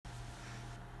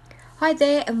Hi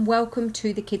there and welcome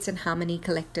to the Kids in Harmony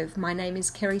Collective. My name is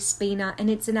Kerry Spina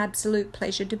and it's an absolute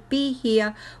pleasure to be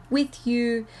here with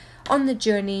you on the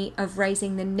journey of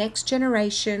raising the next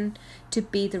generation to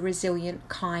be the resilient,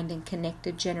 kind and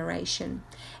connected generation.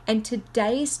 And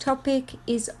today's topic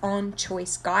is on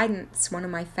choice guidance, one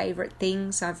of my favorite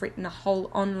things. I've written a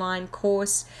whole online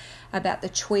course about the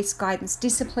choice guidance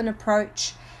discipline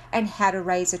approach and how to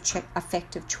raise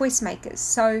effective choice makers.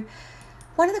 So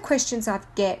one of the questions I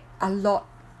get a lot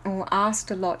or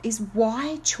asked a lot is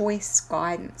why choice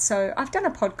guidance? So I've done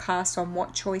a podcast on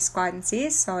what choice guidance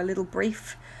is, so a little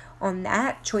brief on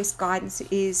that. Choice guidance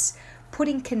is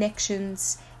putting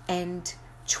connections and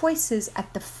choices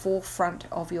at the forefront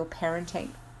of your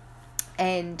parenting.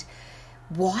 And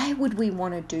why would we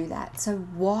want to do that? So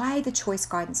why the choice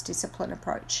guidance discipline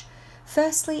approach?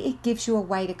 Firstly, it gives you a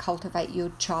way to cultivate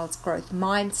your child's growth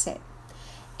mindset.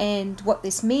 And what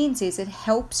this means is it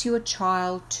helps your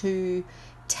child to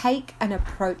take an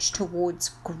approach towards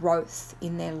growth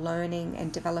in their learning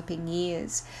and developing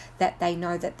years, that they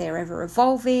know that they're ever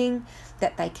evolving,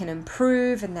 that they can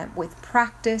improve, and that with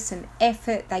practice and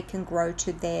effort, they can grow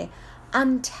to their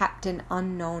untapped and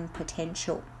unknown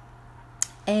potential.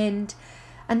 And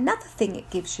another thing it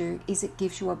gives you is it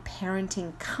gives you a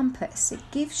parenting compass. It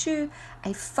gives you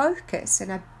a focus and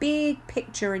a big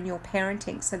picture in your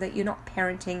parenting so that you're not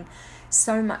parenting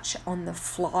so much on the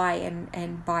fly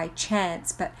and by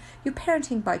chance, but you're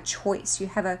parenting by choice. You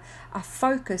have a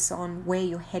focus on where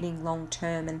you're heading long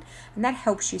term, and that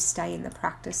helps you stay in the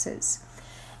practices.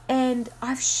 And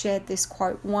I've shared this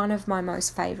quote, one of my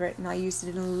most favorite, and I use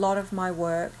it in a lot of my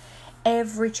work.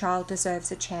 Every child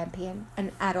deserves a champion,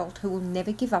 an adult who will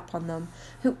never give up on them,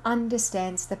 who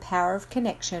understands the power of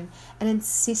connection and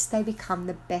insists they become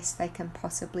the best they can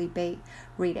possibly be.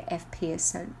 Rita F.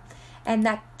 Pearson. And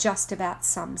that just about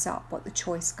sums up what the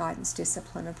choice guidance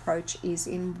discipline approach is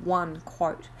in one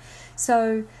quote.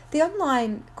 So the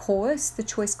online course, the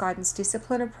choice guidance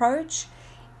discipline approach,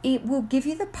 it will give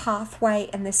you the pathway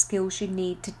and the skills you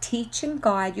need to teach and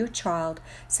guide your child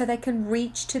so they can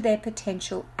reach to their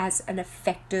potential as an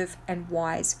effective and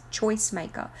wise choice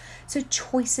maker. So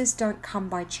choices don't come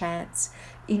by chance.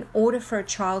 In order for a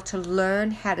child to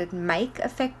learn how to make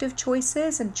effective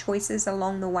choices and choices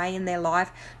along the way in their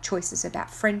life, choices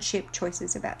about friendship,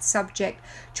 choices about subject,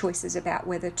 choices about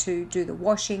whether to do the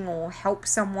washing or help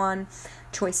someone,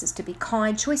 choices to be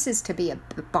kind, choices to be a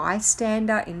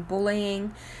bystander in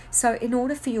bullying. So in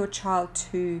order for your child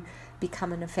to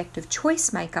become an effective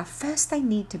choice maker, first they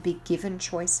need to be given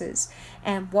choices.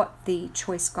 And what the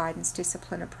choice guidance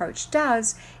discipline approach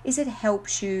does is it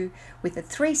helps you with a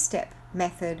 3-step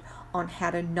method on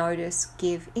how to notice,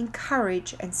 give,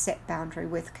 encourage, and set boundary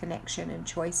with connection and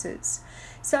choices.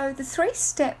 So the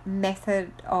 3-step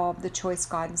method of the choice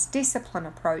guidance discipline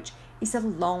approach is a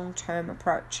long-term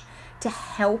approach to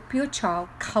help your child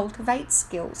cultivate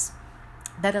skills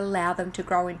that allow them to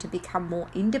grow and to become more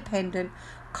independent,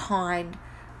 kind,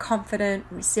 confident,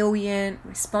 resilient,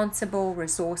 responsible,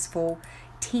 resourceful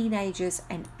teenagers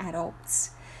and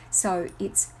adults. So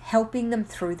it's helping them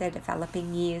through their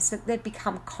developing years so that they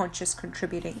become conscious,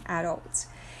 contributing adults.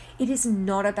 It is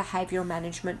not a behavioral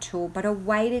management tool, but a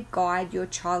way to guide your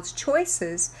child's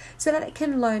choices so that they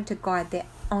can learn to guide their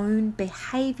own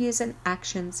behaviors and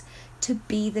actions to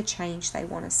be the change they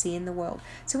want to see in the world.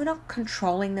 So we're not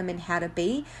controlling them in how to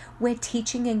be. We're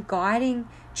teaching and guiding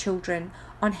children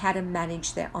on how to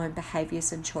manage their own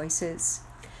behaviors and choices.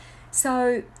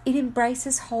 So it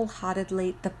embraces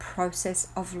wholeheartedly the process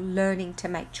of learning to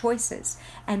make choices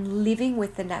and living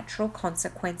with the natural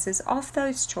consequences of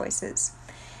those choices.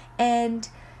 And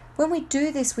when we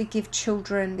do this, we give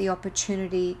children the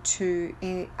opportunity to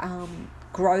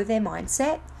grow their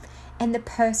mindset and the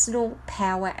personal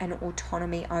power and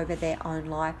autonomy over their own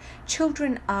life.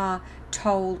 Children are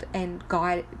told and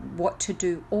guided what to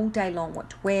do all day long,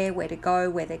 what to wear, where to go,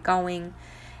 where they're going.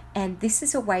 And this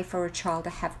is a way for a child to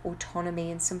have autonomy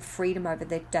and some freedom over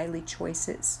their daily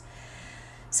choices.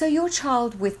 So your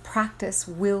child with practice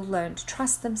will learn to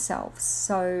trust themselves.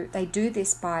 So they do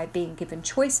this by being given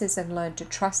choices and learn to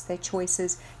trust their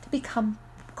choices to become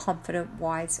confident,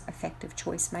 wise, effective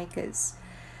choice makers.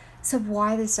 So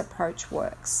why this approach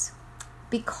works?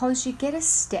 Because you get a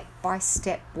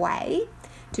step-by-step way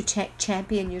to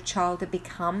champion your child to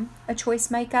become a choice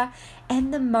maker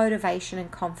and the motivation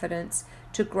and confidence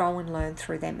to grow and learn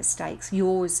through their mistakes,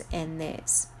 yours and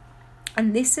theirs.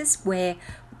 And this is where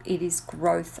it is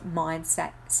growth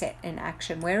mindset, set and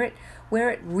action, where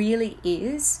it really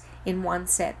is, in one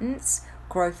sentence,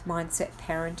 growth mindset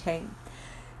parenting.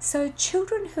 So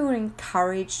children who are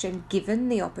encouraged and given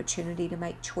the opportunity to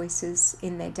make choices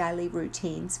in their daily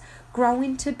routines grow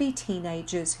into be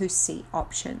teenagers who see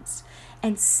options.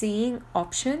 And seeing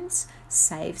options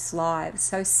saves lives.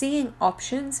 So seeing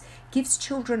options gives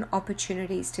children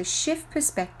opportunities to shift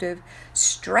perspective,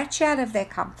 stretch out of their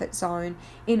comfort zone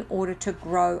in order to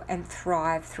grow and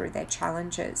thrive through their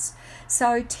challenges.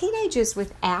 So teenagers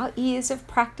without years of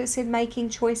practice in making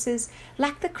choices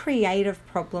lack the creative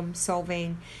problem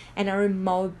solving and are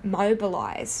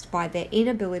immobilized by their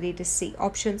inability to see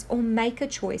options or make a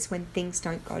choice when things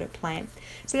don't go to plan.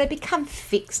 So they become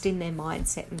fixed in their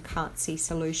mindset and can't see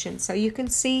solutions. So you can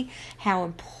see how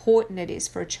important it is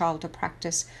for a child to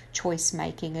practice choice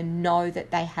making and know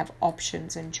that they have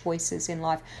options and choices in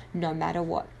life no matter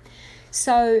what.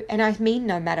 So, and I mean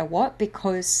no matter what,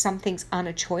 because some things aren't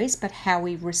a choice, but how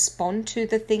we respond to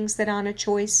the things that aren't a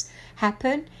choice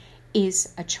happen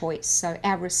is a choice. So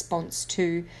our response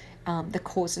to the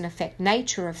cause and effect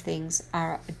nature of things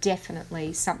are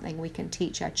definitely something we can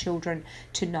teach our children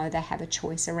to know they have a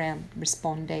choice around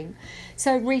responding.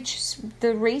 So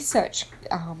the research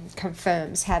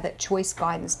confirms how that choice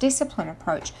guidance discipline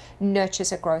approach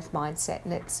nurtures a growth mindset,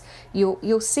 and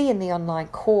you'll see in the online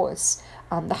course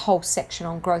the whole section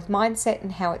on growth mindset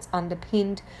and how it's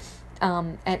underpinned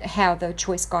and how the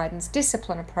choice guidance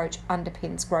discipline approach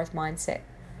underpins growth mindset.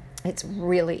 It's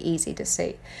really easy to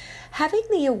see. Having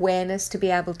the awareness to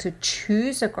be able to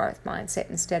choose a growth mindset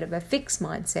instead of a fixed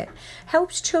mindset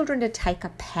helps children to take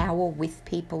a power with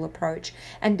people approach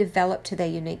and develop to their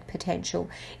unique potential.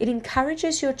 It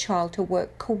encourages your child to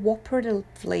work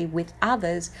cooperatively with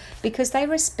others because they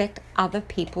respect other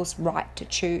people's right to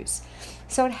choose.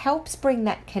 So it helps bring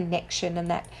that connection and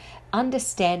that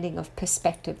understanding of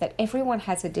perspective, that everyone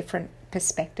has a different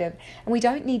perspective and we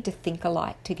don't need to think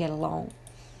alike to get along.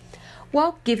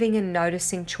 While giving and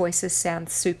noticing choices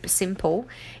sounds super simple,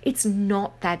 it's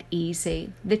not that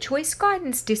easy. The choice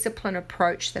guidance discipline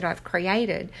approach that I've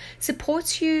created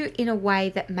supports you in a way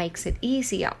that makes it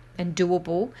easier and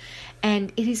doable,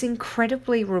 and it is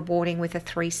incredibly rewarding with a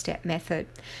 3-step method.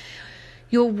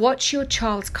 You'll watch your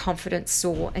child's confidence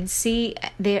soar and see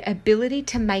their ability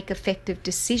to make effective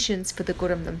decisions for the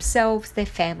good of themselves, their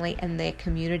family, and their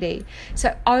community.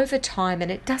 So over time,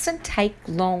 and it doesn't take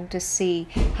long to see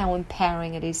how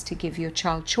empowering it is to give your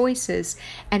child choices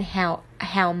and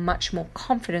how much more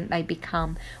confident they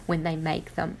become when they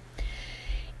make them.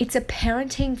 It's a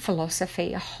parenting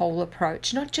philosophy, a whole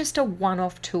approach, not just a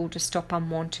one-off tool to stop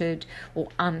unwanted or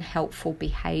unhelpful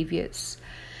behaviours.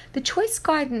 The choice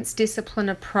guidance discipline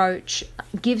approach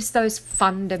gives those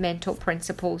fundamental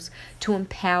principles to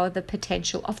empower the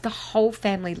potential of the whole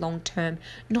family long term,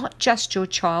 not just your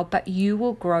child, but you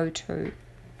will grow too.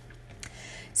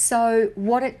 So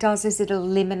what it does is it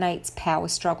eliminates power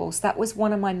struggles. That was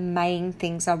one of my main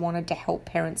things I wanted to help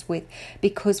parents with,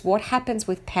 because what happens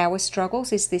with power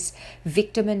struggles is this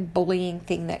victim and bullying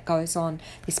thing that goes on,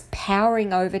 this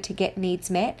powering over to get needs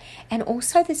met, and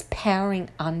also this powering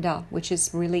under, which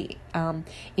is really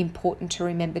important to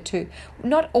remember too.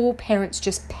 Not all parents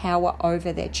just power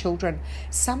over their children.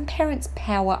 Some parents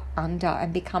power under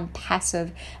and become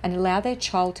passive and allow their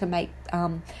child to make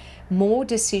more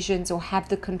decisions or have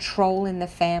the control in the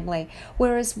family.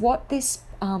 Whereas what this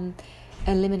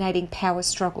eliminating power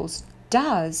struggles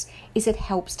does is it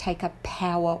helps take a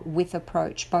power with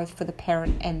approach, both for the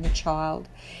parent and the child.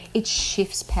 It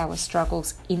shifts power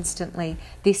struggles instantly.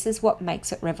 This is what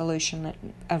makes it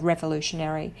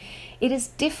revolutionary. It is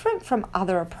different from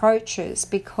other approaches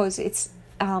because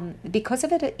because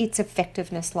of its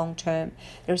effectiveness long term.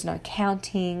 There is no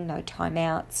counting, no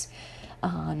timeouts,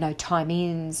 no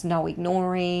time-ins, no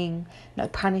ignoring, no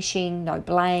punishing, no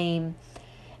blame,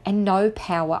 and no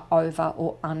power over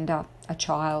or under a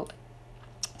child.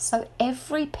 So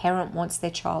every parent wants their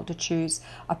child to choose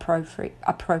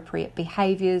appropriate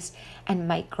behaviours and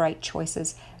make great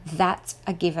choices. That's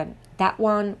a given. That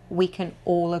one we can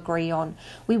all agree on.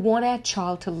 We want our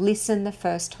child to listen the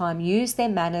first time, use their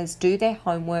manners, do their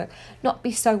homework, not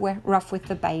be so rough with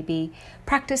the baby,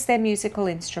 practice their musical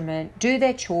instrument, do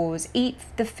their chores, eat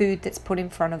the food that's put in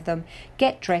front of them,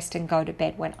 get dressed and go to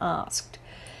bed when asked.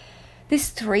 The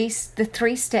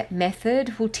 3-step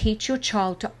method will teach your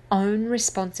child to own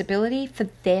responsibility for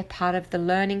their part of the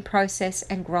learning process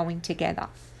and growing together.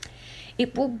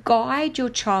 It will guide your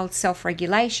child's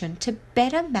self-regulation to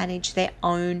better manage their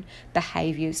own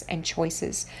behaviours and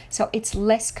choices. So it's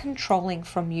less controlling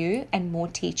from you and more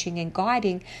teaching and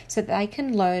guiding so that they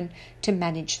can learn to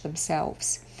manage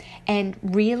themselves. And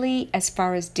really, as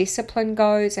far as discipline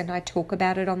goes, and I talk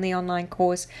about it on the online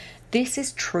course, this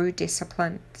is true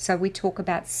discipline. So we talk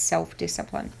about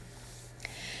self-discipline.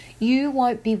 You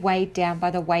won't be weighed down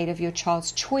by the weight of your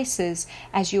child's choices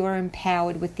as you are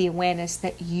empowered with the awareness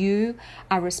that you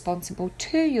are responsible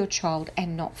to your child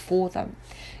and not for them.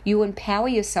 You empower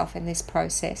yourself in this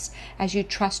process as you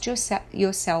trust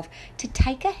yourself to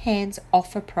take a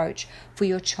hands-off approach for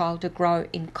your child to grow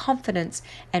in confidence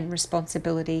and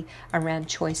responsibility around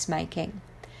choice making.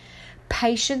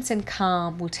 Patience and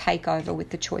calm will take over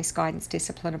with the choice guidance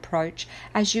discipline approach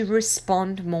as you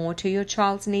respond more to your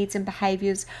child's needs and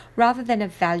behaviors rather than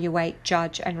evaluate,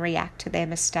 judge, and react to their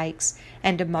mistakes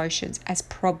and emotions as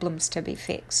problems to be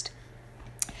fixed.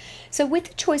 So with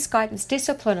the choice guidance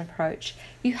discipline approach,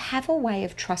 you have a way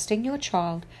of trusting your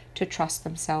child to trust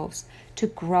themselves, to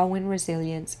grow in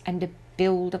resilience, and to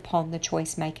build upon the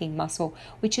choice making muscle,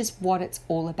 which is what it's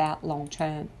all about long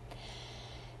term.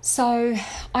 So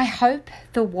I hope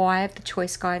the why of the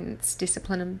choice guidance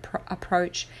discipline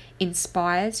approach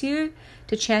inspires you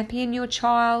to champion your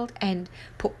child and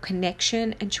put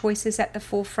connection and choices at the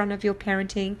forefront of your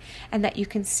parenting, and that you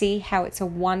can see how it's a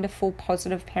wonderful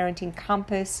positive parenting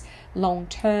compass long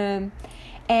term.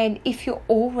 And if you're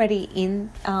already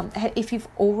if you've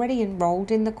already enrolled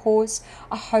in the course,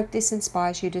 I hope this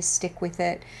inspires you to stick with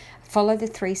it. Follow the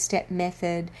 3-step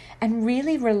method and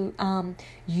really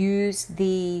use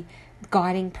the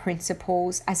guiding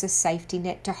principles as a safety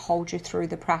net to hold you through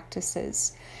the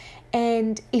practices.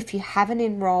 And if you haven't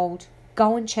enrolled,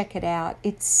 go and check it out.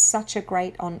 It's such a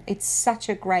great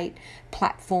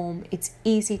platform. It's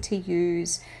easy to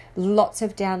use. Lots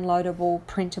of downloadable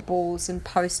printables and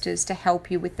posters to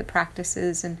help you with the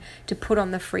practices and to put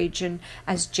on the fridge and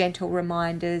as gentle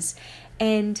reminders.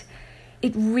 And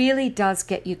it really does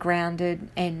get you grounded,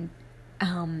 and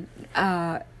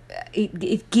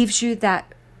it gives you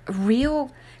that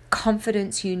real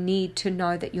confidence you need to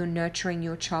know that you're nurturing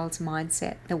your child's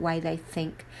mindset, the way they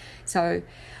think. So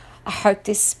I hope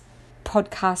this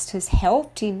podcast has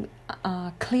helped in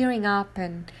clearing up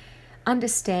and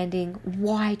understanding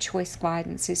why choice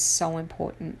guidance is so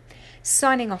important.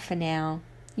 Signing off for now.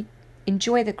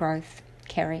 Enjoy the growth,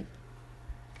 Kerry.